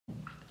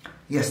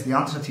Yes, the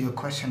answer to your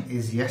question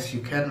is yes,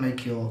 you can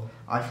make your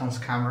iPhone's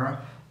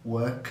camera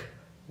work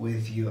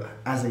with you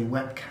as a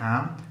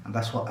webcam, and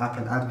that's what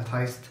Apple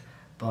advertised.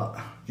 But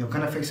you're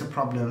gonna face a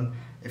problem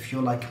if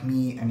you're like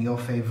me and your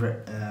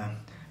favorite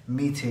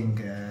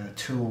meeting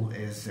tool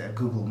is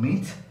Google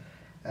Meet,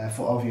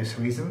 for obvious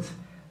reasons.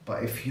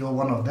 But if you're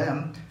one of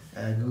them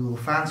Google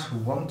fans who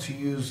want to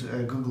use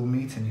Google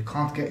Meet and you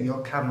can't get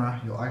your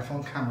camera, your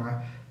iPhone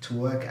camera, to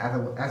work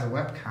as a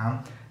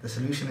webcam, the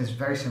solution is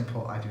very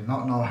simple. I do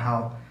not know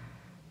how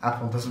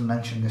Apple doesn't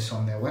mention this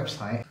on their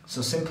website.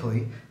 So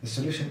simply, the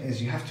solution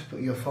is you have to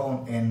put your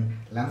phone in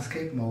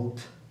landscape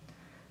mode,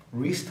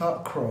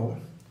 restart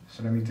Chrome.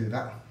 So let me do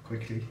that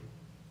quickly.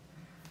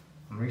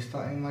 I'm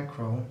restarting my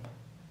Chrome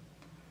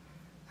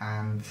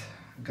and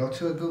go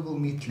to a Google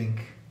Meet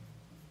link.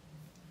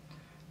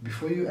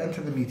 Before you enter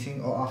the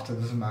meeting or after,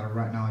 doesn't matter,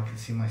 right now I can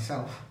see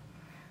myself.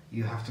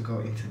 You have to go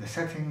into the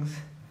settings,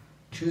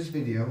 choose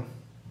video,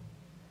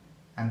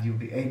 and you'll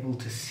be able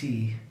to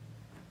see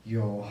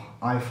your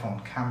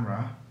iPhone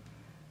camera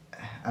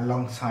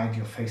alongside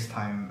your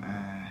FaceTime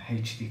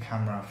HD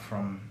camera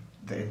from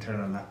the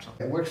internal laptop.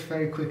 It works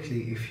very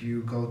quickly if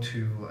you go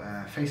to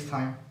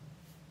FaceTime.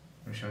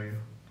 Let me show you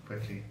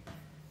quickly.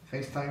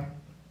 FaceTime,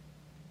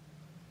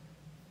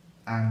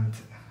 and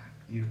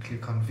you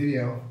click on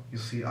video, you'll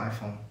see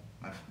iPhone,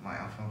 my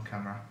iPhone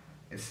camera.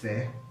 It's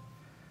there.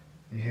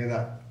 You hear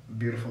that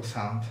beautiful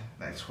sound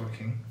that it's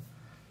working.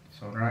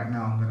 So right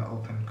now I'm going to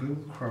open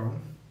Google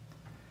Chrome.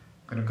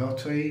 I'm going to go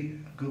to a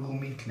Google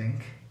Meet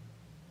link,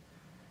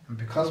 and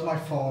because my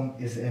phone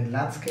is in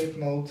landscape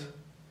mode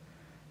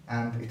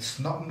and it's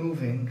not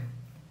moving,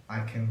 I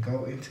can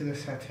go into the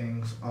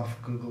settings of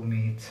Google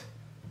Meet,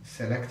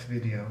 select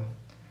video.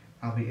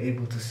 I'll be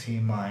able to see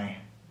my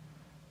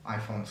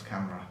iPhone's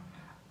camera.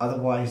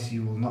 Otherwise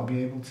you will not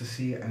be able to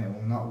see it and it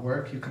will not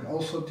work. You can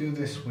also do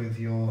this with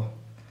your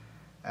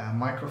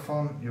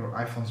microphone, your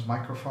iPhone's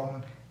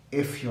microphone,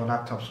 if your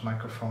laptop's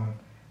microphone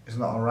is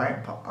not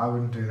alright, but I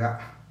wouldn't do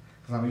that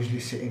because I'm usually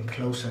sitting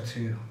closer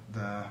to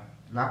the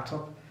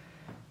laptop.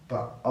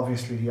 But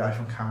obviously the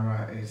iPhone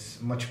camera is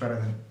much better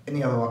than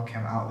any other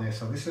webcam out there,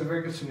 so this is a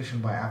very good solution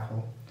by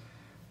Apple.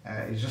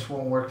 It just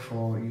won't work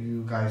for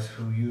you guys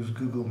who use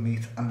Google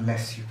Meet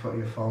unless you put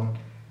your phone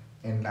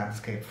in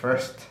landscape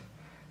first.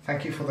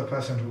 Thank you for the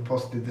person who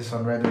posted this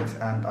on Reddit,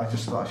 and I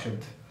just thought I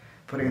should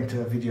put it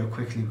into a video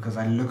quickly because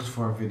I looked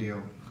for a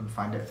video, couldn't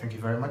find it. Thank you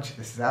very much.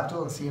 This is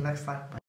Abdul, and see you next time. Bye.